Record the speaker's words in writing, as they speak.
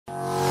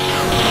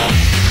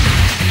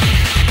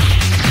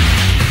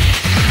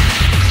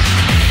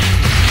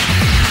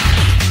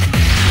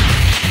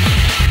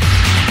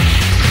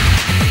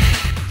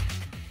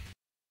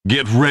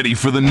Get ready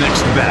for the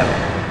next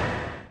battle.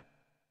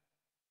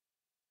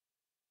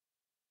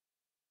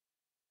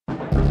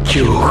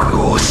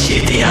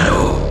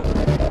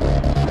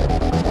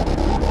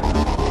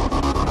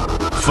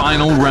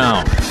 Final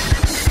round.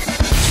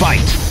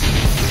 Fight.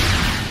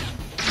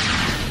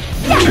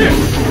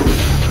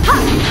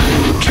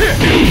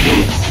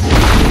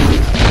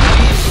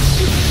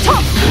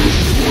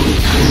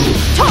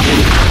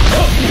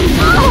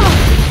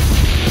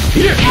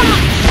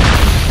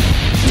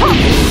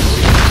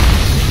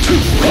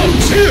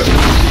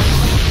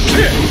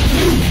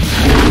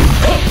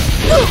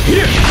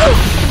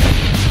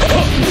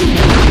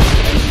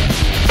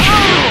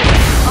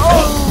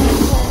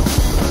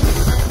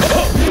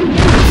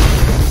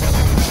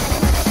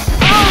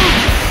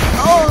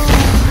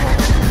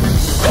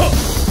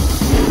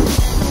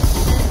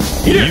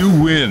 You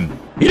win.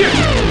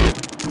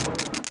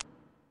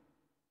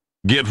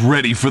 Get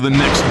ready for the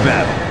next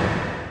battle.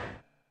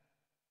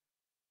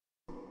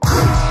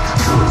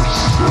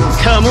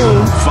 Come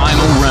on.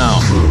 Final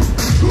round.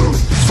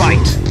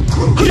 Fight.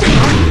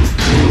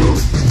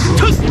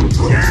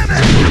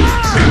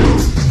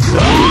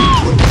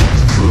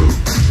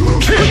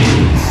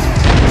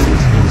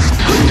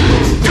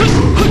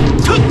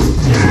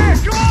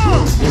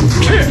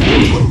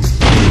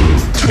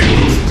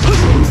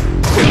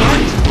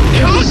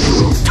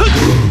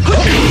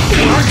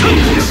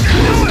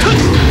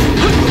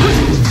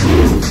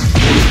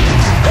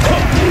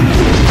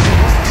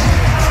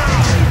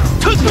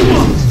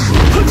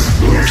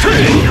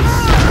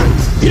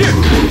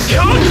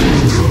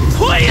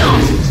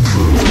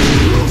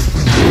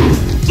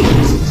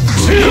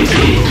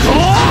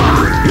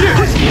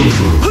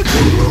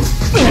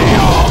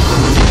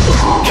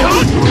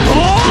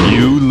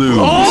 You lose.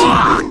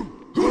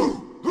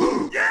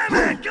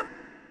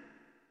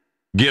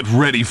 Get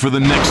ready for the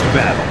next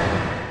battle.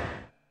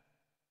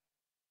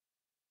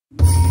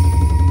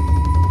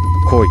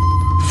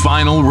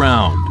 Final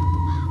round.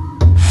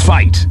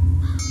 Fight.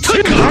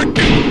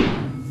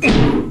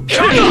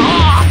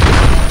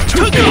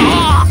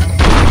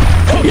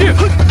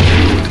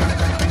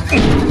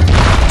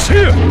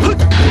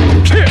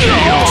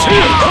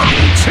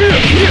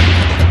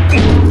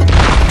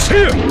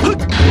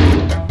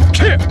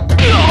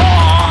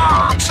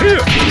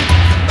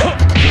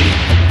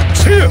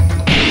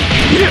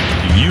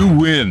 You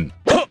win.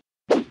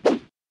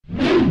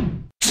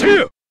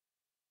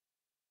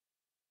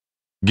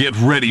 Get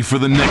ready for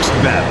the next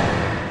battle.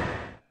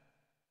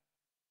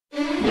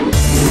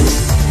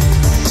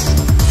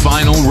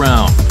 Final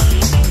round.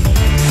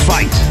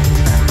 Fight.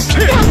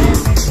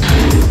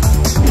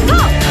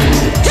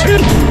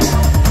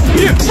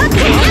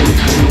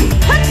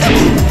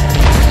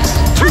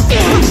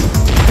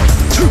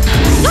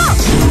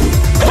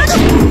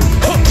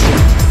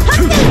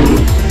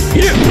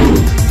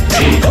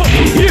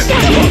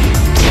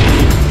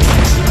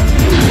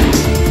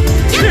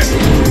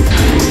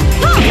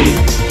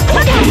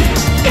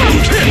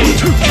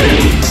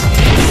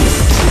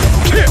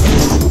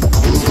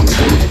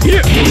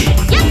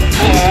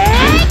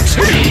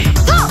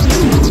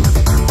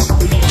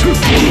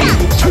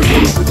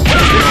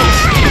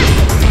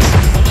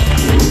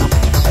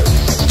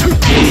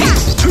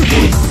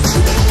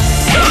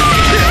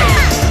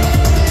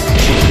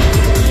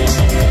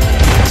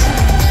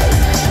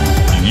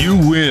 You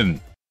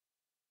win.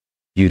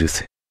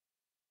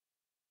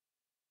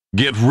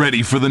 Get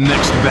ready for the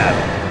next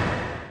battle.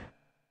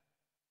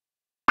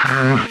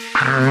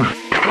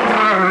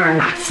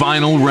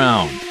 Final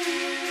round.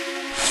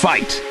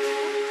 Fight.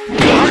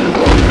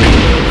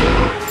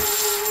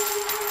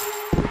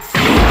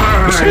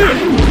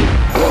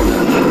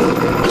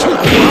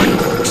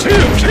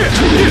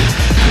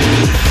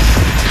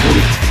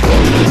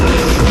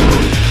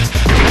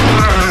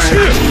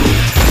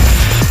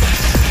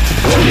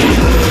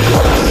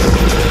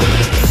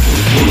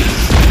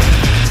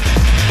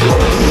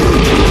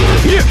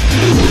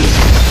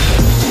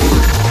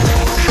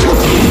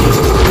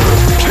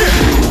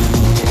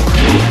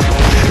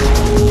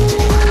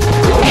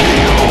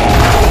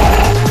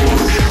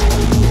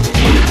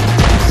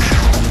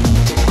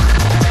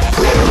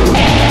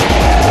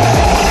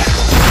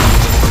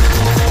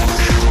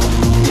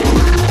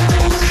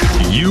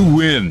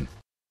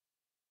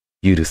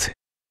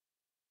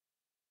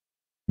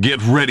 Get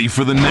ready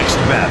for the next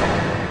battle.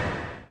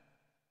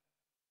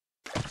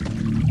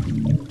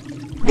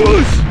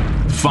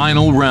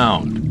 Final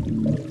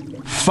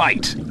round.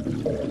 Fight.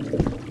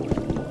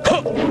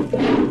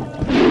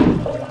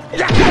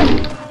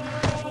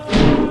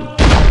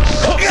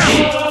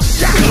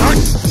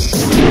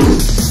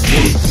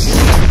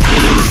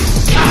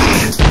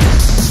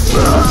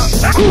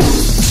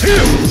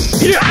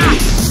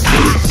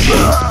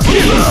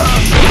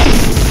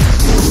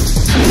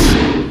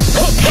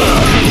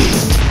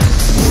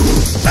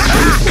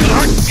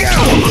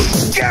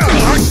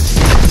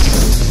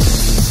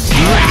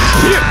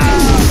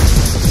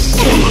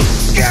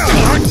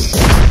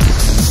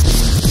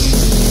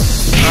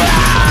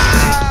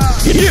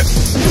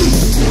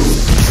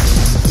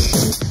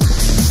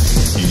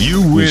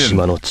 You win.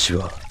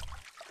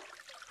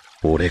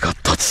 俺が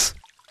立つ。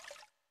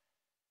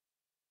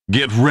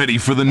 Get ready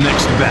for the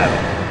next battle.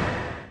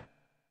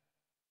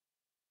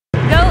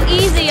 Go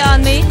easy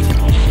on me.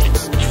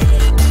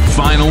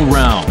 Final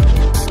round.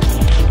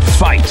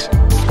 Fight.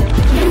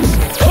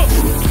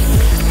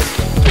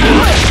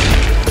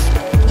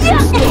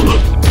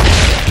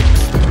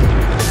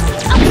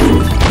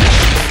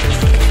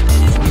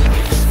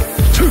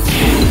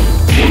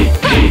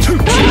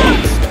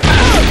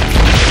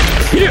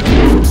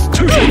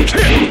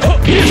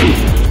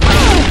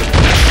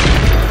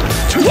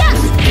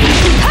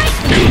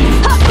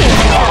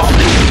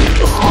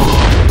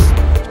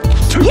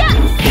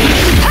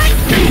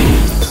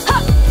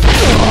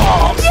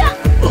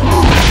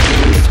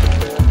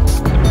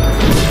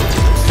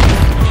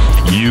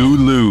 You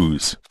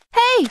lose.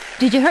 Hey,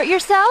 did you hurt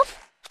yourself?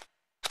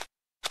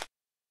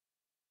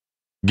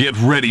 Get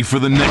ready for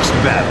the next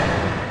battle.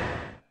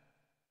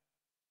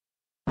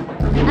 当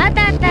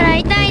たったら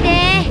痛いで。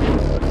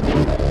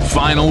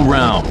 Final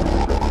round.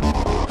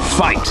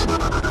 Fight.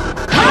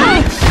 は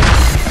い。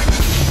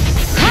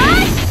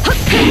はい。は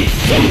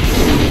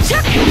っ。しゃ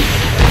っ。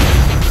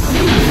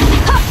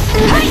はっ。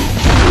はい。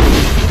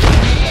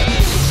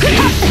ふは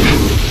っ。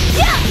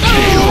やっ。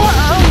ふ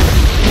はっ。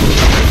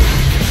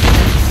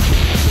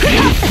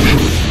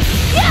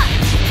やっ。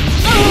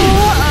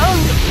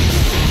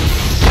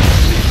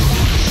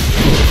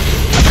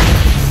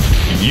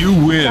You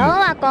win. 今日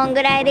はこん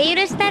ぐらいで許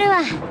したる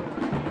わ。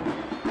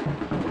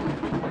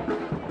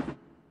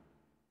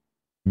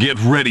 Get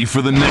ready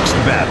for the next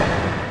battle.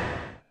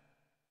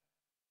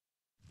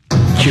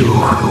 恐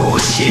怖を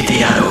教えて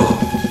やろう。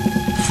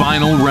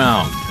 Final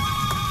round.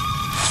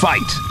 Fight.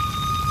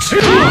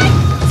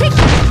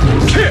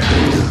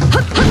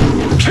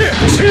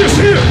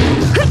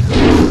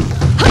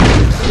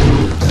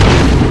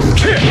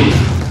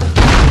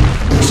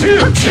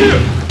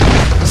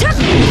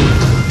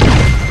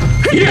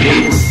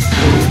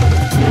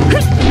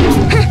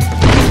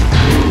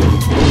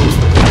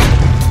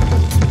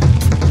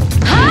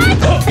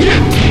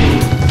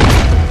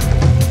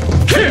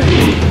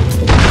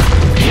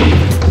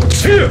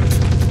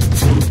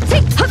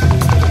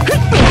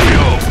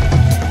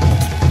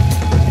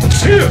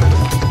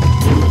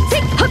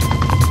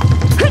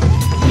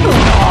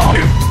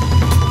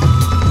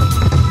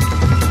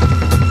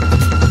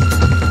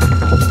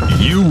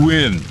 You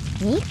win.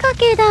 見か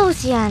け倒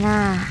しや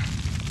な。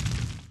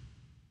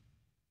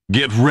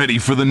 Get ready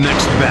for the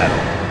next battle.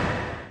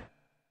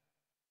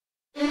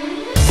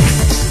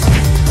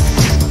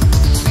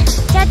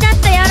 ちゃちゃっ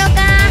とやろう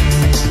か。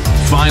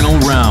 Final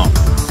round.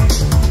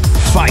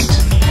 Fight.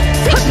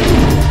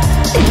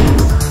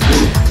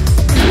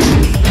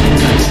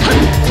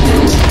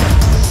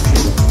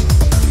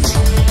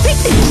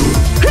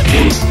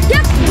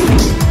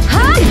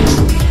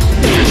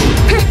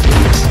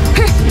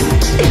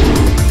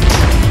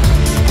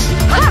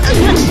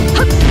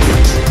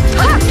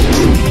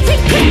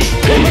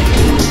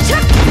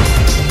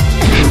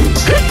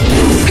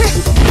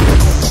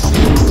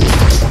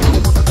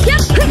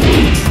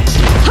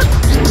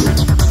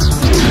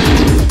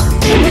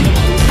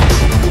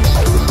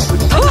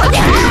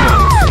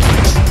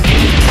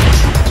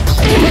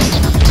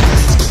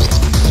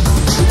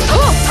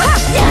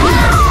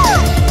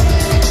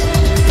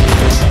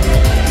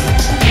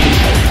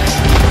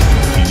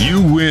 You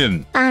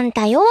win. あん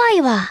た弱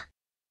いわ。